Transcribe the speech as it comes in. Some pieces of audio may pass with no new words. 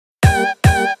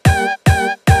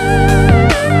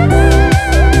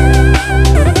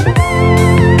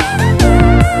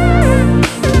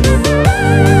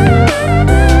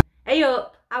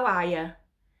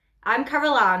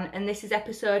fan, and this is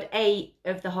episode 8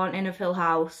 of The Haunting of Hill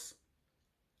House.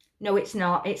 No, it's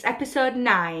not. It's episode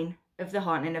 9 of The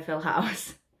Haunting of Hill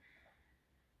House.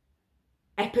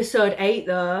 Episode 8,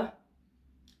 though,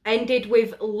 ended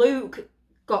with Luke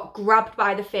got grabbed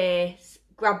by the face.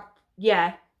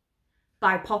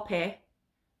 By Poppy,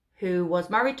 who was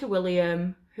married to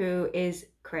William, who is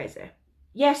crazy.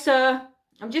 Yeah, so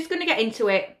I'm just going to get into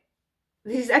it.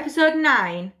 This is episode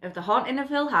 9 of The Haunting of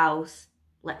Hill House.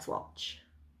 Let's watch.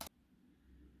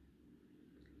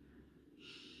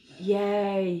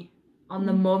 Yay. On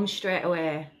the mum straight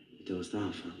away. You dozed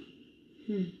off, huh?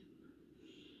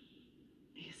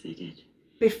 Yes, I did.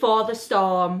 Before the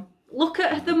storm. Look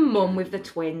at the mum with the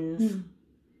twins.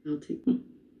 I'll take them.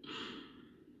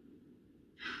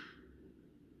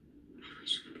 I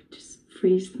wish I could just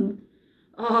freeze them.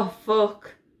 Oh,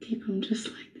 fuck. Keep them just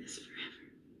like this forever.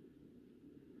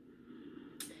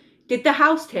 Did the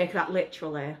house take that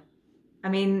literally? I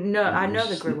mean, no, I know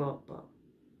they grew up, but...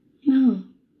 No,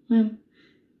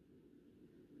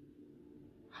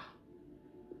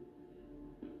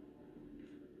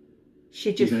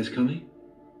 She just... You guys coming?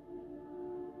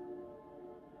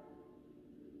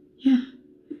 Yeah.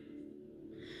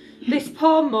 This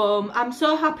poor mum, I'm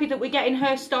so happy that we're getting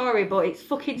her story, but it's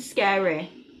fucking scary.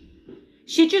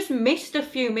 She just missed a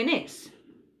few minutes.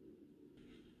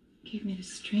 Gave me the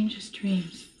strangest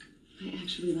dreams. I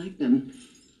actually like them.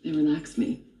 They relax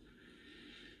me.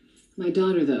 My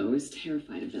daughter, though, is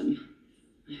terrified of them.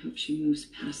 I hope she moves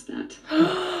past that.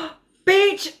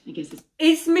 Bitch! I guess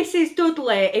It's Mrs.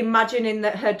 Dudley imagining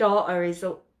that her daughter is...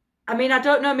 I mean, I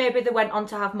don't know, maybe they went on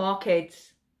to have more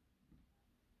kids.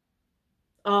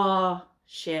 Oh,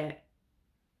 shit.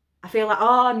 I feel like,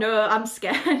 oh no, I'm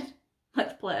scared.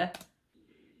 Let's play.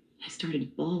 I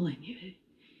started bawling. The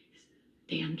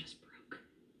dam just broke.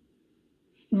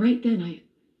 And right then, I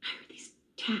heard these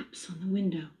taps on the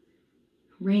window.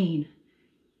 Rain.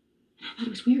 And I thought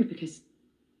it was weird because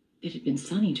it had been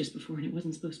sunny just before and it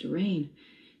wasn't supposed to rain.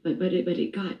 But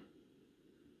it got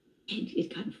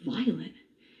violent.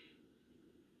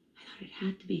 I thought it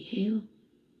had to be hail.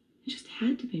 It just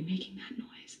had to be making that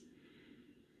noise.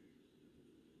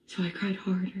 So I cried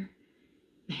harder.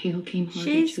 The hail came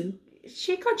harder too.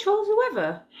 She controls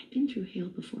whoever. I'd been through hail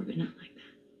before, but not like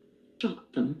that.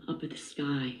 Shot them up at the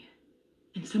sky.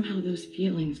 And somehow those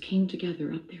feelings came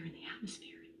together up there in the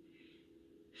atmosphere.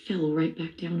 It fell right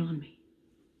back down on me.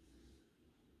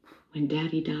 When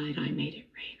Daddy died, I made it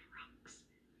rain rocks.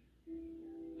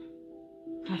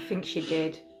 I think she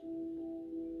did.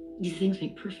 These things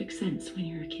make perfect sense when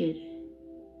you're a kid.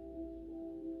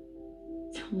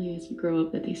 It's only as you grow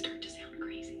up that they start to sound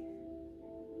crazy.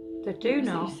 They do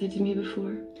know. You said to me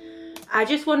before. I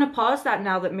just want to pause that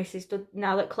now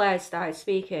that Claire started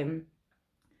speaking,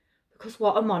 because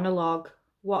what a monologue,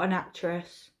 what an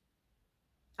actress.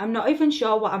 I'm not even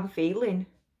sure what I'm feeling.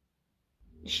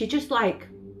 She just like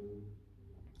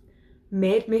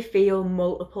made me feel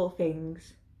multiple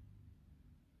things.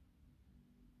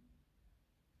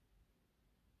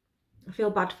 I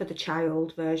feel bad for the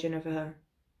child version of her.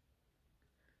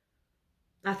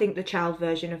 I think the child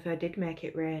version of her did make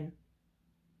it rain.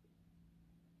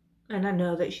 And I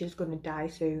know that she's going to die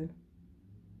soon.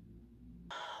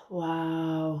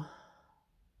 Wow.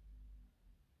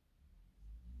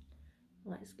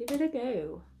 Let's give it a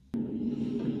go.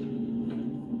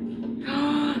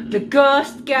 The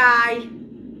ghost guy!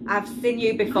 I've seen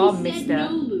you before, mister. No,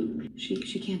 Luke.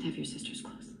 She can't have your sister's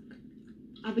clothes, Luke.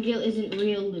 Abigail isn't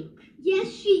real, Luke.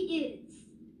 Yes, she is.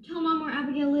 Tell Mom where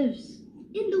Abigail lives.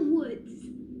 In the woods.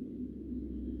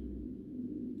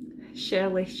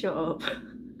 Shirley, shut up.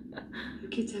 You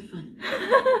kids have fun.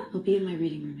 I'll be in my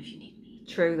reading room if you need me.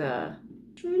 True though.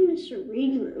 Trying to miss her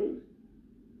reading room.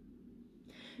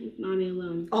 Leave Mommy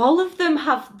alone. All of them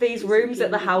have these rooms that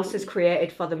the house has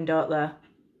created for them, don't they?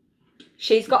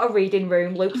 She's got a reading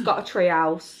room. Luke's got a tree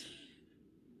house.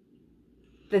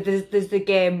 There's the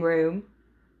game room.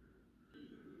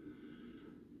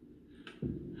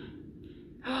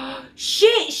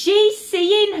 Shit, she's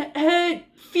seeing her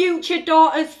future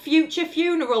daughter's future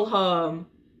funeral home.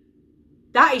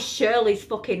 That is Shirley's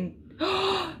fucking...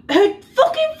 her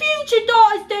fucking future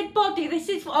daughter's dead body. This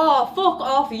is... Oh, fuck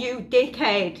off, you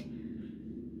dickhead.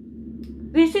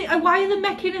 This is... Why are they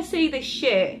making her see this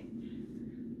shit?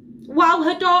 While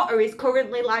her daughter is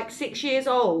currently like 6 years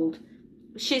old,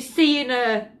 she's seeing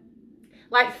a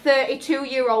like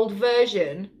 32-year-old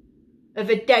version of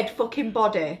a dead fucking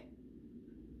body.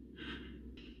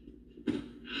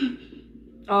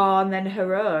 Oh, and then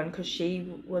her own, because she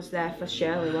was there for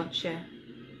Shirley, wasn't she?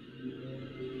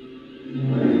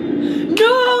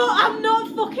 No, I'm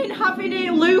not fucking having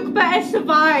it. Luke better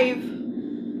survive.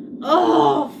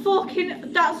 Oh,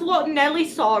 fucking, that's what Nelly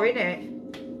saw, innit?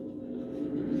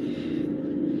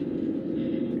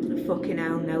 Fucking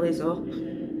hell, Nelly's up.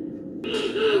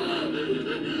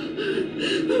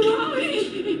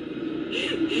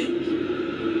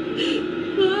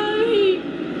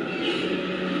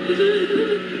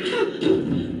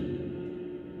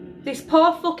 This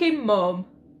poor fucking mum.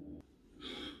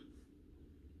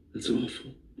 That's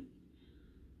awful.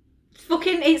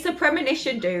 Fucking, it's a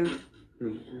premonition, dude.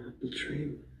 What a horrible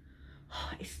dream.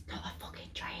 Oh, it's not a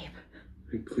fucking dream.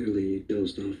 And clearly you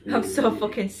dozed off. I'm so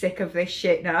fucking sick of this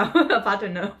shit now. I've had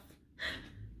enough.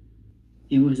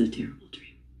 It was a terrible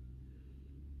dream.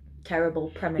 Terrible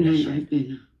And premonition. I've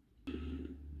been...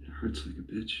 It hurts like a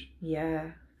bitch.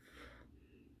 Yeah.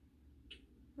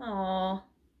 Aww.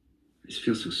 I just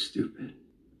feel so stupid.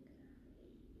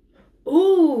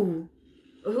 Ooh.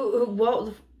 What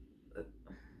the...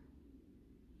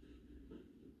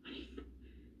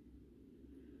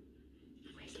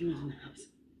 Wake him in the house.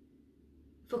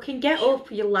 Fucking get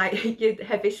up, you like, you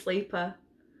heavy sleeper.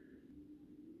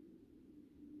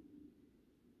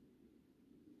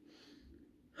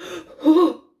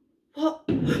 What?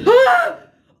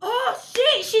 Oh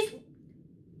shit, she's...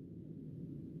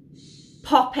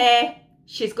 Poppy.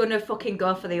 She's gonna fucking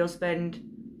go for the husband.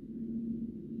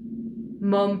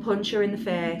 Mum, punch her in the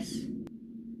face.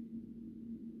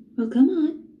 Well, come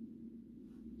on.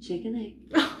 Shake a leg.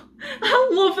 I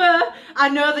love her. I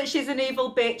know that she's an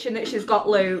evil bitch and that she's got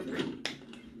Luke.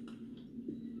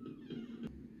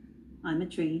 I'm a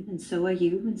dream, and so are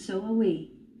you, and so are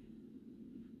we.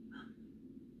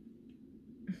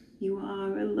 You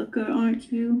are a looker,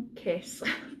 aren't you? Kiss.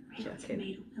 Real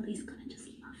tomato Willie's gonna just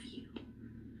love you.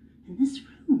 In this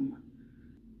room.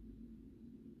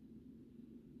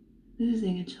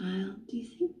 Losing a child, do you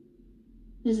think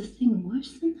there's a thing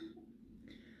worse than that?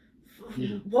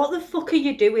 No. What the fuck are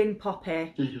you doing, Poppy?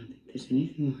 I don't think there's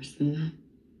anything worse than that.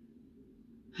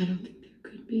 I don't think there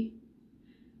could be.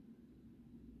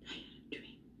 I had a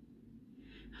dream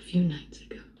a few nights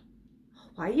ago.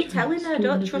 Why are you telling her?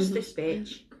 Don't trust this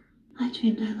bitch. I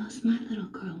dreamed I lost my little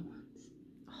girl once.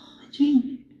 I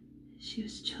dreamed she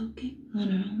was choking on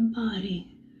her own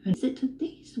body. And it took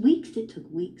days, weeks. It took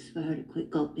weeks for her to quit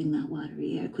gulping that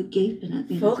watery air, quit gaping at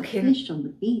me like a fish on the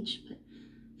beach. But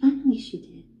finally she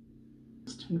did.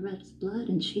 Turned red as blood,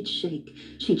 and she'd shake.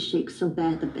 She'd shake so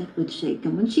bad the bed would shake.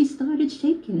 And when she started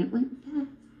shaking, it went fast.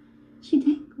 She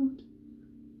dangled.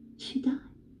 She died.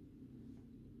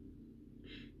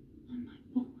 And my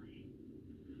boy.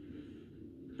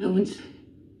 I once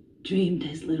dreamed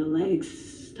his little legs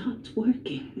stopped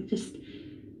working. It just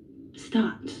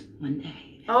stopped one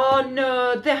day. Oh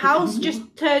no, the house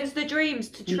just turns the dreams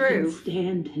to He true. couldn't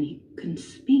stand and he couldn't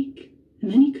speak. And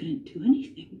then he couldn't do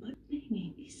anything but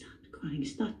banging. He stopped crying,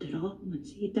 stopped it all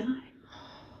once he died.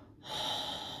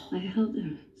 I held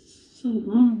him so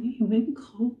long, he went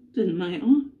cold in my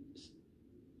arms.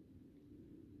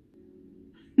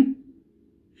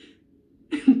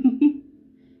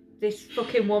 This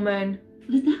fucking woman.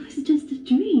 But that was just a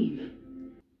dream.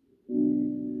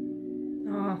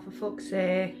 Oh, for fuck's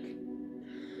sake.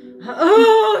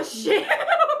 Oh shit!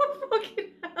 Fucking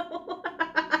hell.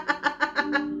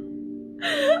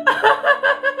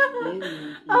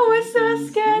 I was so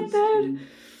scared then.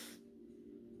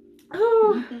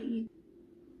 Oh.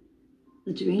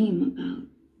 A dream about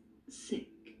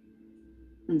sick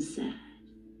and sad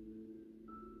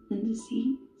and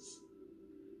disease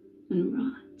and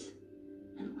rot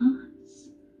and loss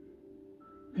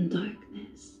and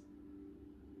darkness.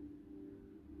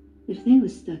 If they were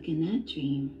stuck in that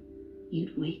dream,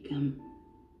 you'd wake them.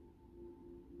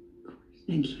 Of course.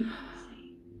 And keep them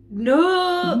safe.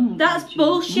 No, that's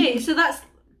bullshit.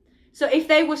 So if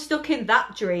they were stuck in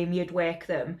that dream, you'd wake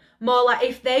them. More like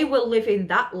if they were living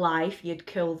that life, you'd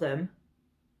kill them.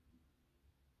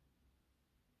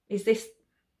 Is this...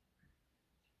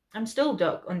 I'm still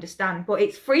don't understand, but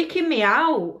it's freaking me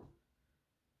out.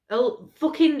 Oh,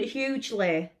 fucking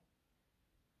hugely.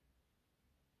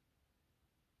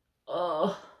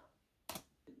 Oh.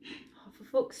 For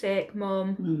fuck's sake,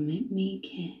 Mum. Well, make me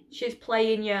kid. She's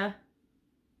playing you.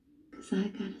 'Cause I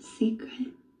got a secret.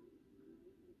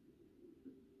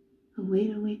 A way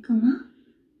to wake them up.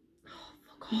 Oh,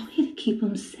 fuck A off. way to keep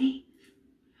them safe.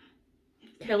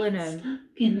 If they Killing get him. stuck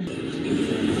in the...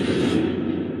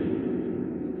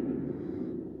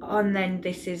 And then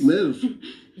this is... Liv!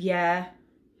 Yeah.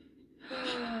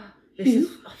 This is...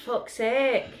 For fuck's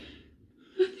sake.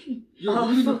 You're Oh,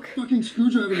 holding a fuck. fucking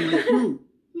screwdriver in my throat!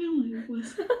 No, I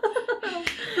wasn't.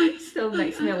 Still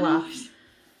makes me laugh.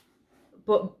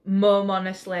 But Mum,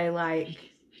 honestly, like...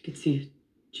 I could see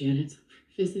Janet's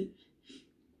visit.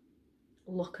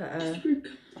 Look at her.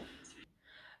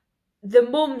 The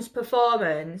mum's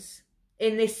performance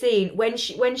in this scene, when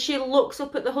she looks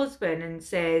up at the husband and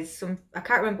says I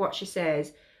can't remember what she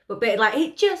says, but like,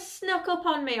 it just snuck up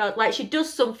on me, or like she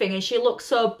does something and she looks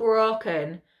so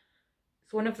broken.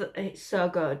 It's so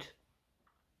good.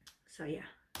 So yeah.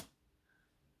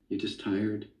 You're just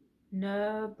tired.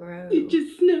 No, bro. It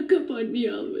just snuck up on me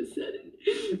all of a sudden.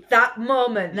 That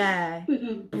moment there,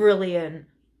 brilliant.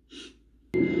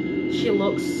 She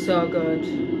looks so good.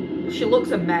 She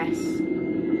looks a mess,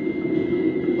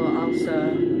 but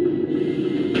also.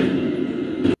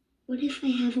 What if I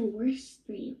have a worse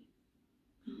dream?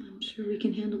 Oh, I'm sure we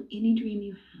can handle any dream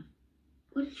you have.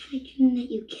 What if I dream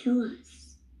that you kill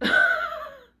us?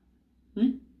 What?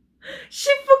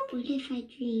 What if I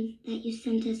dream that you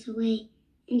sent us away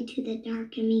into the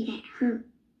dark and we get hurt?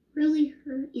 Really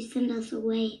hurt? You send us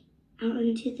away out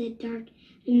into the dark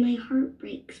and my heart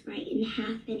breaks right in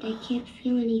half and I can't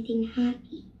feel anything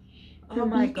happy. For Oh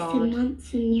my weeks God. and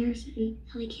months and years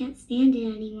until I can't stand it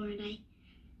anymore and I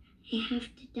have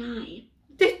to die.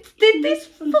 Did this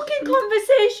fucking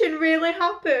conversation really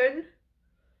happen?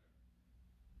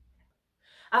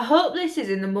 I hope this is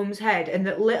in the mum's head and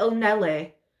that little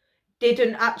Nelly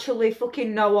didn't actually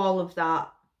fucking know all of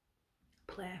that.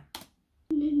 Play.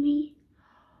 And then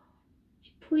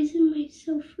I poisoned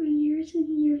myself for years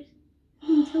and years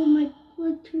until my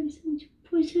blood turns into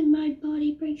poison, my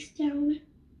body breaks down.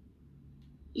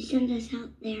 You send us out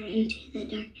there into the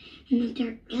dark, and the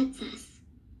dark gets us.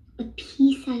 A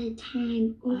piece at a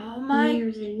time, Oh my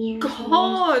years and years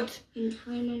God! and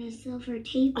time on a silver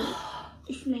table.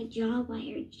 It's my jaw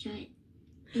wired shut.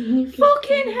 And Luke is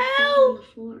Fucking dead hell! on the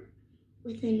floor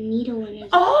with a needle in his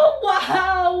Oh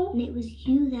wow! and it was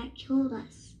you that killed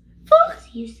us. Fuck! So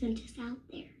you sent us out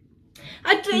there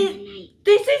I in did. the night.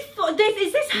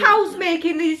 Is this house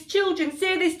making these children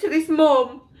say this to this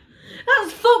mum?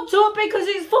 That's fucked up because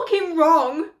it's fucking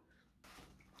wrong.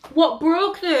 What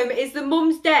broke them is the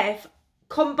mum's death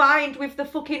combined with the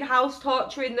fucking house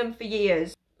torturing them for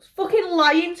years. Fucking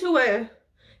lying to her.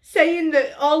 Saying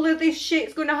that all of this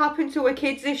shit's gonna happen to her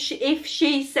kids if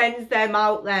she sends them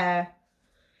out there.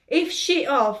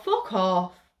 Oh, fuck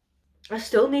off. I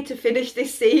still need to finish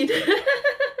this scene.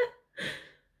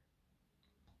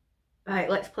 Right,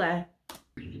 let's play.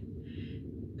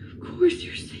 Of course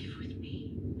you're safe with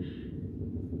me.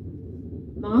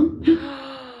 Mom?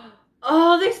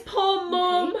 Oh, this poor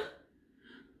mum.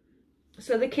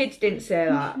 So the kids didn't say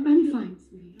that. I'm fine,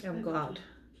 sweetie. I'm glad.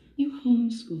 You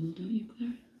homeschool, don't you,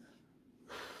 Clara?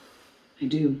 I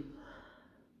do.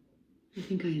 I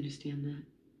think I understand that.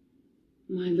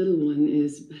 My little one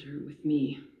is better with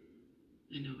me.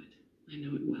 I know it. I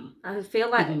know it well. I feel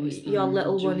like I've always thought your her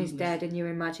little joy one is was dead and you're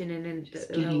imagining that Just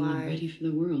they're getting them alive. ready for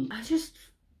the world.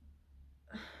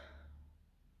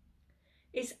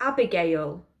 Is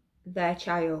Abigail their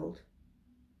child?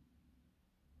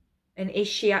 And is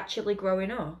she actually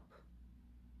growing up?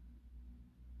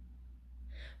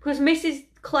 Because Mrs.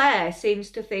 Clare seems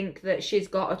to think that she's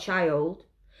got a child.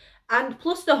 And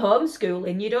plus the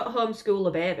homeschooling, you don't homeschool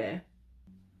a baby.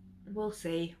 We'll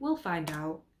see. We'll find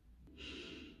out.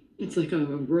 It's like a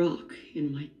rock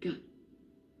in my gut.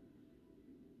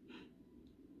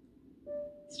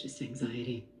 It's just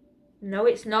anxiety. No,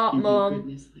 it's not, And thank Mum.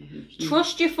 goodness I have you.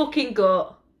 Trust your fucking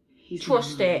gut. He's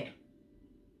Trust my it. mom.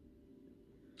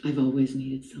 I've always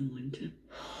needed someone to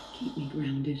keep me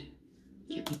grounded.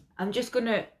 Keep me... I'm just going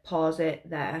to pause it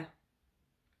there.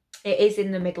 It is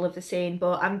in the middle of the scene,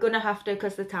 but I'm going to have to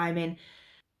because the timing.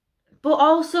 But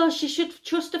also, she should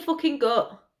trust her fucking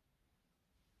gut.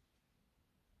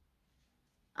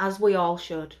 As we all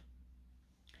should.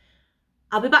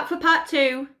 I'll be back for part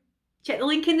 2. Check the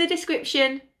link in the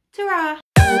description. Ta-ra!